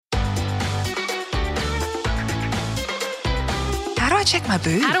I check my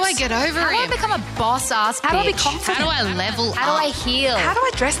boobs? How do I get over How do I him? become a boss-ass bitch? How do I be confident? How do I level How do up? I heal? How do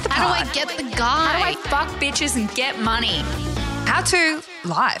I dress the How do part? I get the How do guy? I fuck bitches and get money? How to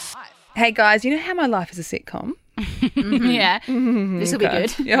life. Hey guys, you know how my life is a sitcom? Yeah. This will be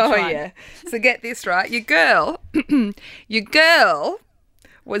good. Oh yeah. So get this right. Your girl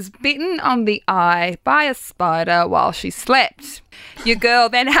was bitten on the eye by a spider while she slept. Your girl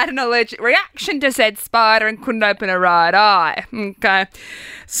then had an allergic reaction to said spider and couldn't open her right eye. Okay.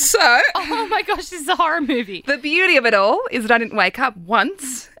 So Oh my gosh, this is a horror movie. the beauty of it all is that I didn't wake up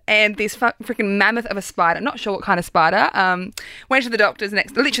once. And this freaking mammoth of a spider, not sure what kind of spider, went to the doctor's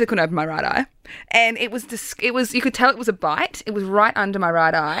next. Literally couldn't open my right eye, and it was you could tell it was a bite. It was right under my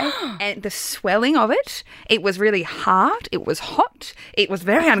right eye, and the swelling of it. It was really hard. It was hot. It was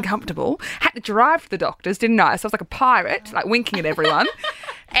very uncomfortable. Had to drive to the doctor's, didn't I? So I was like a pirate, like winking at everyone.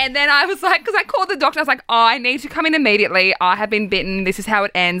 And then I was like, because I called the doctor, I was like, I need to come in immediately. I have been bitten. This is how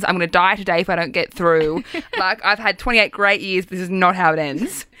it ends. I'm going to die today if I don't get through. Like, I've had 28 great years. This is not how it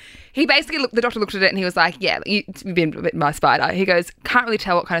ends. He basically the doctor looked at it and he was like, yeah, you've been bitten by a spider. He goes, can't really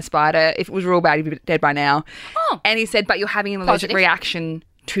tell what kind of spider. If it was real bad, you'd be dead by now. Oh. And he said, but you're having an allergic Positive. reaction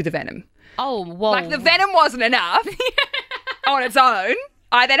to the venom. Oh, whoa. Like, the venom wasn't enough on its own.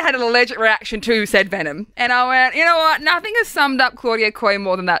 I then had an allergic reaction to said venom. And I went, you know what? Nothing has summed up Claudia Coy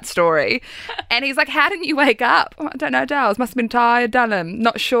more than that story. And he's like, how didn't you wake up? Oh, I don't know, Dales. Must have been tired, Dunham.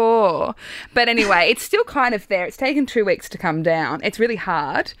 Not sure. But anyway, it's still kind of there. It's taken 2 weeks to come down. It's really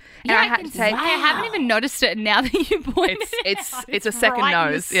hard. And I had to take... I haven't even noticed it now that you pointed It's out. it's a second right in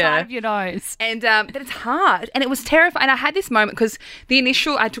the nose, side yeah. of your nose. And but it's hard, and it was terrifying. And I had this moment because the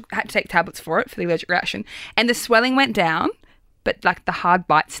initial had to take tablets for the allergic reaction, and the swelling went down, but like the hard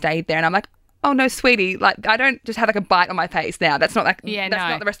bite stayed there, and I'm like, oh no, sweetie, like I don't just have like a bite on my face now. That's not like that's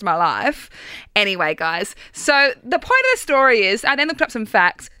not the rest of my life. Anyway, guys, so the point of the story is, I then looked up some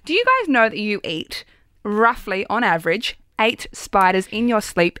facts. Do you guys know that you eat roughly on average 8 spiders in your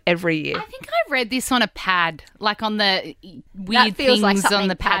sleep every year? I think I read this on a pad, like on the weird That feels things like on something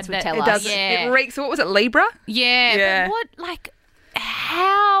the pad pads would that tell It us. does. Yeah. It reeks. What was it, Libra? Yeah, Yeah. but what, like,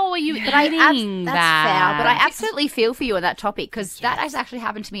 how are you But I eating that's that? foul. But I absolutely feel for you on that topic because that has actually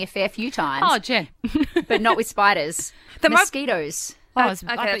happened to me a fair few times. Oh, Jen. But not with spiders. The mo- Mosquitoes. I that's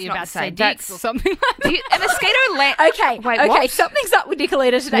thought not you were about the to say same. dicks That's- or something like that. Do you, a mosquito land. Okay, Wait, okay. what? Something's up with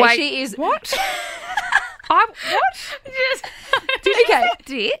Nicolita today. Wait, She is what? What? Just, okay.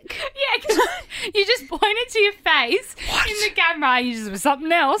 Dick? yeah, 'cause you just pointed to your face in the camera. You just was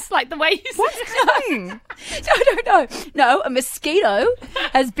something else, like the way you What's said happening? No, a mosquito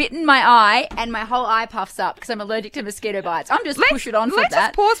has bitten my eye and my whole eye puffs up because I'm allergic to mosquito bites. I'm just push it on for Let's that.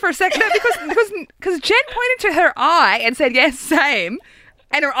 just pause for a second because Jen pointed to her eye and said, yes, same,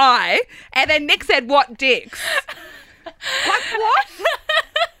 and her eye, and then Nick said, what dicks? Like, what?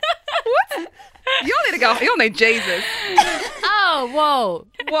 What? You'll need to go. You'll need Jesus. Oh, whoa.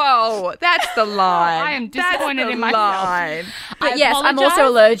 Whoa, that's the line. I am That's disappointed the in myself. line. But I yes, I'm apologise.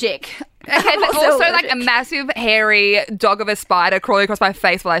 also allergic. Okay, but also like a massive hairy dog of a spider crawling across my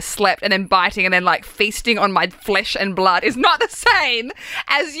face while I slept and then biting and then like feasting on my flesh and blood is not the same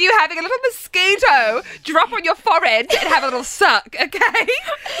as you having a little mosquito drop on your forehead and have a little suck, okay?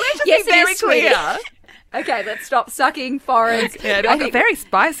 Let's just Yes, be it very is, sweetie. clear. Okay, let's stop sucking foreheads. Yeah, it I got think very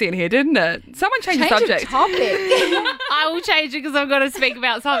spicy in here, didn't it? Someone change the change of subject. topic. I will change it because I'm going to speak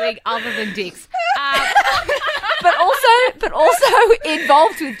about something other than dicks. but also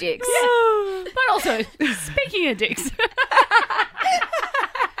involved with dicks. But also, speaking of dicks.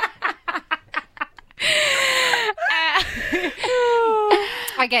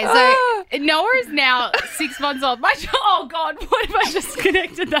 Okay, so Noah is now 6 months old. Oh, God, what have I just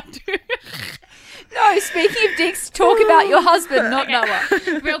connected that to? No, speaking of dicks, talk about your husband, not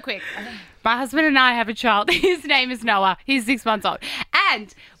Noah. Real quick. My husband and I have a child. His name is Noah. He's 6 months old.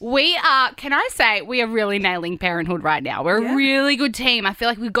 And we are, can I say, we are really nailing parenthood right now. We're a really good team. I feel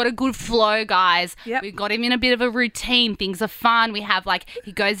like we've got a good flow, guys. Yep. We've got him in a bit of a routine. Things are fun. We have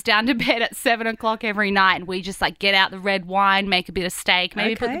he goes down to bed at 7 o'clock every night and we just get out the red wine, make a bit of steak,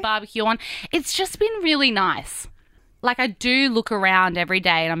 maybe put Okay. the barbecue on. It's just been really nice. I do look around every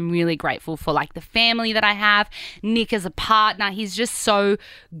day and I'm really grateful for the family that I have. Nick as a partner, he's just so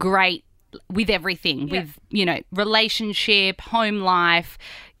great with everything, with, relationship, home life,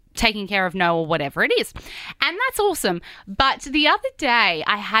 taking care of Noah, whatever it is. And that's awesome. But the other day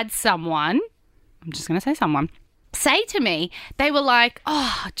I had someone, I'm just going to say someone, say to me, they were like,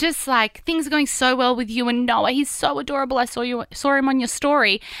 oh, just like things are going so well with you and Noah. He's so adorable. I saw him on your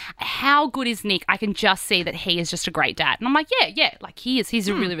story. How good is Nick? I can just see that he is just a great dad. And I'm like, yeah, like he is. He's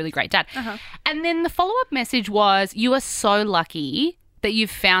a really, really great dad. And then the follow-up message was, you are so lucky that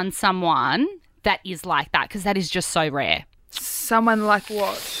you've found someone that is like that, because that is just so rare. Someone like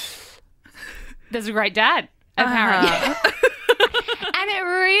what? There's a great dad, apparently. And it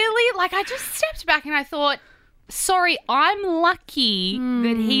really, like, I just stepped back and I thought, sorry, I'm lucky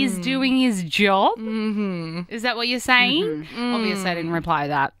that he's doing his job. Is that what you're saying? Obviously, I didn't reply to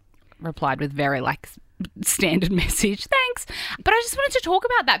that. Replied with very, like, standard message. Thanks. But I just wanted to talk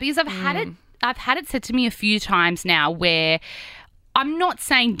about that because I've had it said to me a few times now where I'm not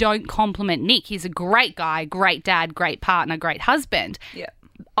saying don't compliment Nick. He's a great guy, great dad, great partner, great husband. Yeah.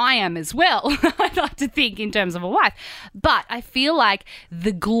 I am as well, I'd like to think, in terms of a wife. But I feel like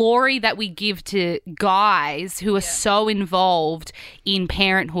the glory that we give to guys who are so involved in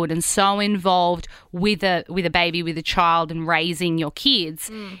parenthood and so involved with a baby, with a child and raising your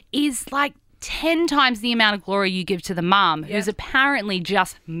kids is like 10 times the amount of glory you give to the mum who's apparently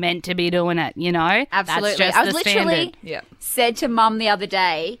just meant to be doing it, you know? Absolutely. That's just I was the literally standard. said to Mum the other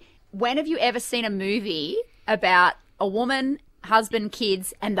day, when have you ever seen a movie about a woman, husband,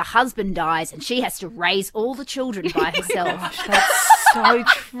 kids, and the husband dies and she has to raise all the children by herself? That's so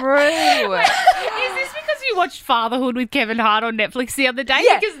true. Is this because you watched Fatherhood with Kevin Hart on Netflix the other day?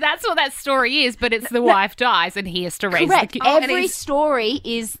 Yeah. Because that's what that story is, but it's the wife dies and he has to raise Correct. the kids. Every story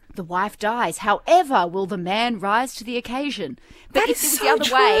is the wife dies. However, will the man rise to the occasion? But That if is it was so the other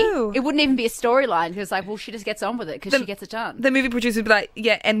true. way, it wouldn't even be a storyline. Because like, well, she just gets on with it because she gets it done. The movie producer would be like,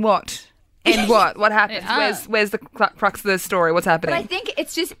 yeah, and what? And what? What happens? Where's the crux of the story? What's happening? But I think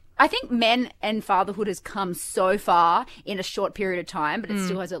it's just, I think men and fatherhood has come so far in a short period of time, but it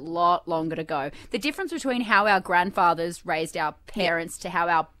still has a lot longer to go. The difference between how our grandfathers raised our parents to how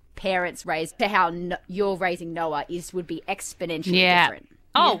our parents raised, to how you're raising Noah would be exponentially different.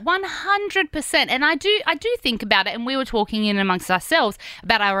 Oh, 100%. And I do think about it, and we were talking in amongst ourselves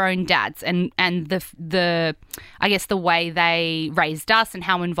about our own dads and the I guess the way they raised us and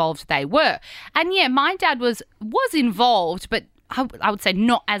how involved they were. And yeah, my dad was involved, but I would say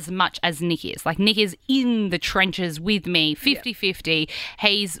not as much as Nick is. Like, Nick is in the trenches with me, 50-50.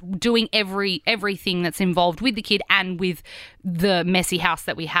 He's doing everything that's involved with the kid and with the messy house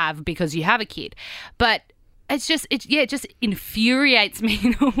that we have because you have a kid. But it just infuriates me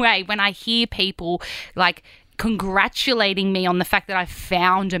in a way when I hear people like congratulating me on the fact that I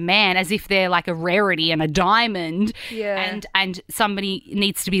found a man as if they're like a rarity and a diamond. Yeah. And somebody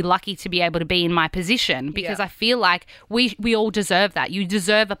needs to be lucky to be able to be in my position, because I feel like we all deserve that. You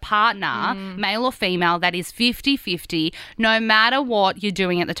deserve a partner, male or female, that is 50-50, no matter what you're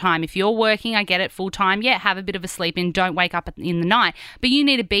doing at the time. If you're working, I get it, full time, have a bit of a sleep in, don't wake up in the night. But you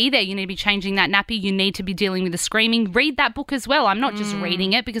need to be there. You need to be changing that nappy. You need to be dealing with the screaming. Read that book as well. I'm not just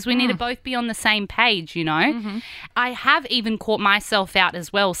reading it, because we need to both be on the same page, you know? I have even caught myself out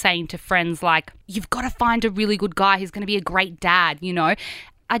as well saying to friends like, you've got to find a really good guy who's going to be a great dad, you know?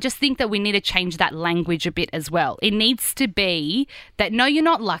 I just think that we need to change that language a bit as well. It needs to be that, no, you're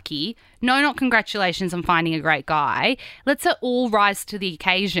not lucky. No, not congratulations on finding a great guy. Let's all rise to the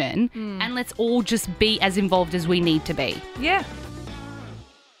occasion and let's all just be as involved as we need to be. Yeah.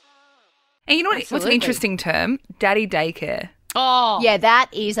 And you know what's an Absolutely. interesting term? Daddy daycare. Oh, Yeah, that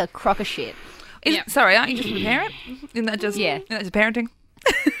is a crock of shit. Sorry, aren't you just a parent? Isn't that just parenting?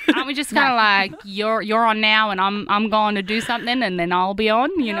 Aren't we just kind of like, you're on now and I'm going to do something and then I'll be on,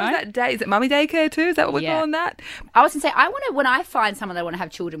 you know? How's that day? Is it mummy daycare too? Is that what we're Yeah. calling that? I was going to say, I want to, when I find someone that I want to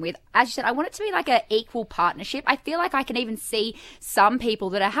have children with, as you said, I want it to be like an equal partnership. I feel like I can even see some people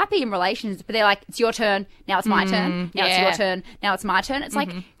that are happy in relations, but they're like, it's your turn, now it's my turn, now it's your turn, now it's my turn. It's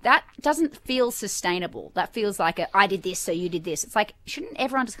like, that doesn't feel sustainable. That feels like I did this, so you did this. It's like, shouldn't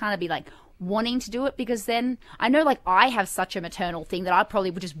everyone just kind of be like, wanting to do it? Because then I know, like, I have such a maternal thing that I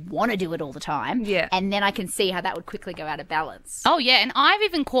probably would just want to do it all the time. Yeah. And then I can see how that would quickly go out of balance. Oh, yeah. And I've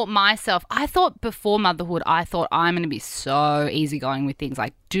even caught myself. I thought before motherhood, I'm going to be so easygoing with things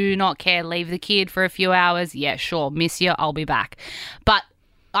like, do not care, leave the kid for a few hours. Yeah, sure. Miss you. I'll be back. But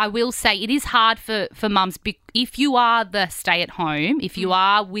I will say it is hard for mums. If you are the stay at home, if you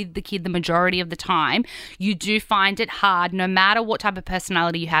are with the kid the majority of the time, you do find it hard, no matter what type of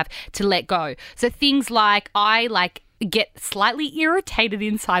personality you have, to let go. So things like, I get slightly irritated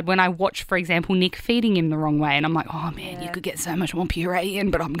inside when I watch, for example, Nick feeding him the wrong way. And I'm like, oh man, you could get so much more puree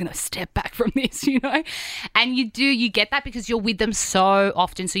in, but I'm going to step back from this, you know? And you get that because you're with them so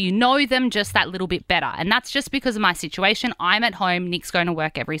often. So you know them just that little bit better. And that's just because of my situation. I'm at home, Nick's going to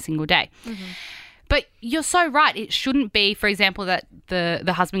work every single day. But you're so right. It shouldn't be, for example, that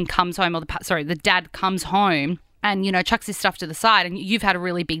the husband comes home or the dad comes home and, you know, chucks his stuff to the side and you've had a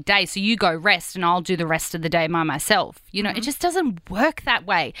really big day. So you go rest and I'll do the rest of the day by myself. You know, it just doesn't work that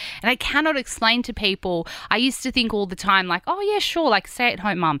way. And I cannot explain to people. I used to think all the time like, oh, yeah, sure, like stay at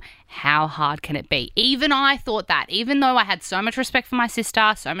home mum. How hard can it be? Even I thought that, even though I had so much respect for my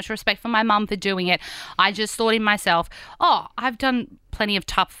sister, so much respect for my mum for doing it, I just thought in myself, oh, I've done plenty of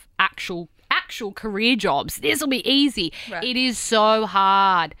tough actual career jobs. This will be easy. Right. It is so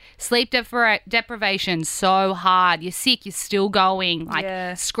hard. Sleep deprivation, so hard. You're sick, you're still going,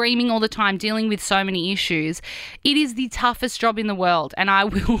 like screaming all the time, dealing with so many issues. It is the toughest job in the world. And I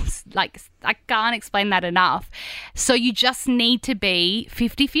will, like, I can't explain that enough. So you just need to be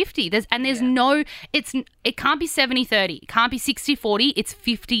 50-50. It can't be 70-30. It can't be 60-40. It's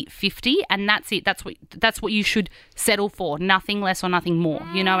 50-50 and that's it. That's what you should settle for. Nothing less or nothing more.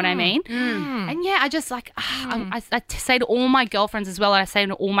 You know what I mean? And yeah, I just like, I say to all my girlfriends as well, and I say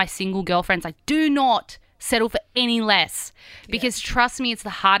to all my single girlfriends, like, do not settle for any less because trust me, it's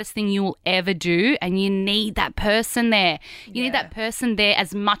the hardest thing you will ever do and you need that person there. You need that person there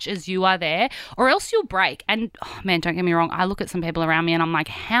as much as you are there or else you'll break. And oh man, don't get me wrong, I look at some people around me and I'm like,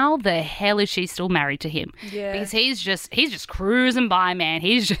 how the hell is she still married to him? Because he's just cruising by, man.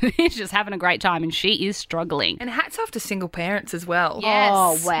 He's just having a great time and she is struggling. And hats off to single parents as well. Yes.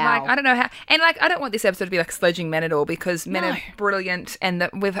 Oh, wow. Like, I don't know how, and like, I don't want this episode to be like sledging men at all because men are brilliant and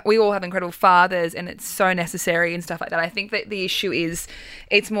we all have incredible fathers and it's so necessary and stuff like that. I think that the issue is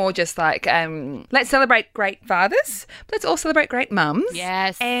it's more just like let's celebrate great fathers, but let's also celebrate great mums.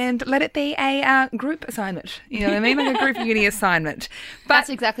 Yes. And let it be a group assignment. You know what I mean? Like a group uni assignment. But That's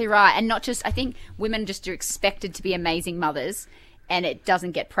exactly right. And not just, I think women just are expected to be amazing mothers and it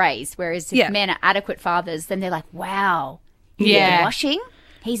doesn't get praised. Whereas if men are adequate fathers, then they're like, wow, you did the washing?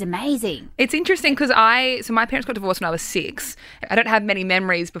 He's amazing. It's interesting because my parents got divorced when I was 6. I don't have many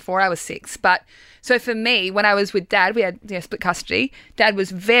memories before I was 6, but so for me, when I was with Dad, we had split custody. Dad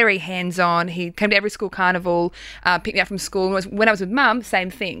was very hands-on. He came to every school carnival, picked me up from school. When I was with Mum, same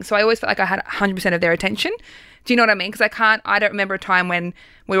thing. So I always felt like I had 100% of their attention. Do you know what I mean? Because I don't remember a time when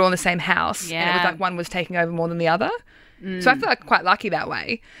we were all in the same house and it was like one was taking over more than the other. So I feel like quite lucky that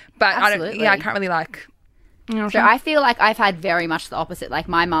way. But Absolutely. I can't really like... So I feel like I've had very much the opposite. Like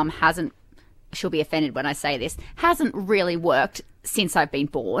my mum hasn't, she'll be offended when I say this, hasn't really worked since I've been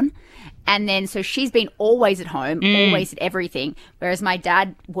born. And then so she's been always at home, always at everything. Whereas my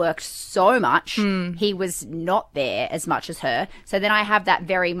dad worked so much, he was not there as much as her. So then I have that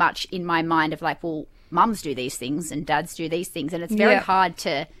very much in my mind of like, well, mums do these things and dads do these things. And it's very hard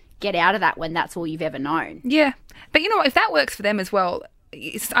to get out of that when that's all you've ever known. Yeah. But you know what, if that works for them as well,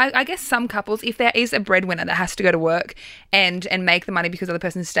 I guess some couples, if there is a breadwinner that has to go to work and make the money because the other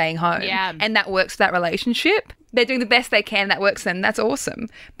person's staying home and that works for that relationship, they're doing the best they can, that works for them, that's awesome.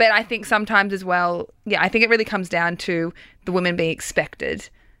 But I think sometimes as well, I think it really comes down to the woman being expected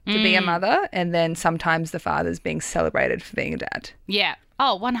to be a mother and then sometimes the father's being celebrated for being a dad. Yeah.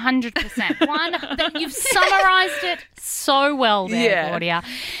 Oh, 100%. You've summarised it so well there, Claudia.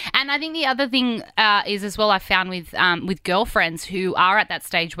 And I think the other thing is as well I found with girlfriends who are at that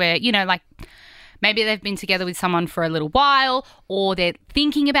stage where, you know, like maybe they've been together with someone for a little while or they're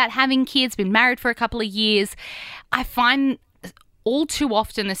thinking about having kids, been married for a couple of years. I find all too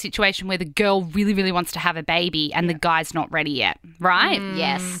often the situation where the girl really, really wants to have a baby and the guy's not ready yet, right?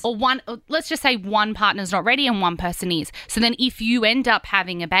 Yes. Or let's just say one partner's not ready and one person is. So then if you end up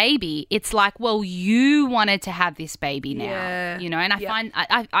having a baby, it's like, well, you wanted to have this baby now, you know, and I find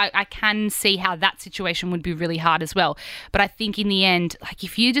I can see how that situation would be really hard as well. But I think in the end, like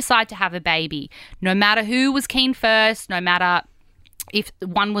if you decide to have a baby, no matter who was keen first, no matter if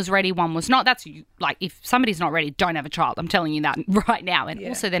one was ready, one was not. That's like if somebody's not ready, don't have a child. I'm telling you that right now. And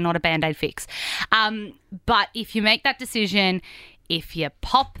also they're not a Band-Aid fix. But if you make that decision, if you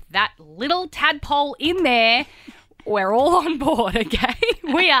pop that little tadpole in there, we're all on board, okay?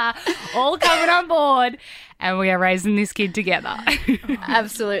 We are all coming on board and we are raising this kid together.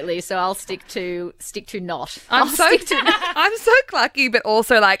 Absolutely. So I'll stick to not. I'm so clucky, but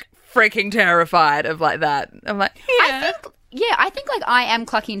also like freaking terrified of like that. I'm like, I think like I am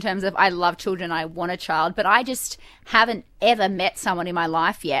clucky in terms of I love children, I want a child, but I just haven't ever met someone in my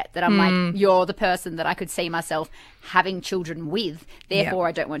life yet that I'm like, you're the person that I could see myself having children with. Therefore,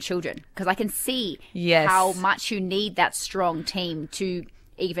 I don't want children because I can see how much you need that strong team to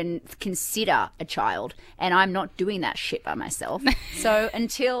even consider a child, and I'm not doing that shit by myself. So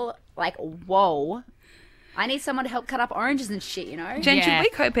until like, whoa. I need someone to help cut up oranges and shit, you know? Jen, should we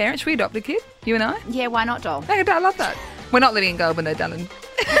co-parent? Should we adopt a kid? You and I? Yeah, why not, doll? I love that. We're not living in Goulburn, though, darling.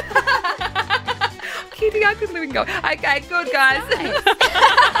 Kitty, I could live and go. Okay, good,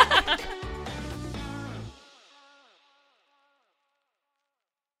 guys.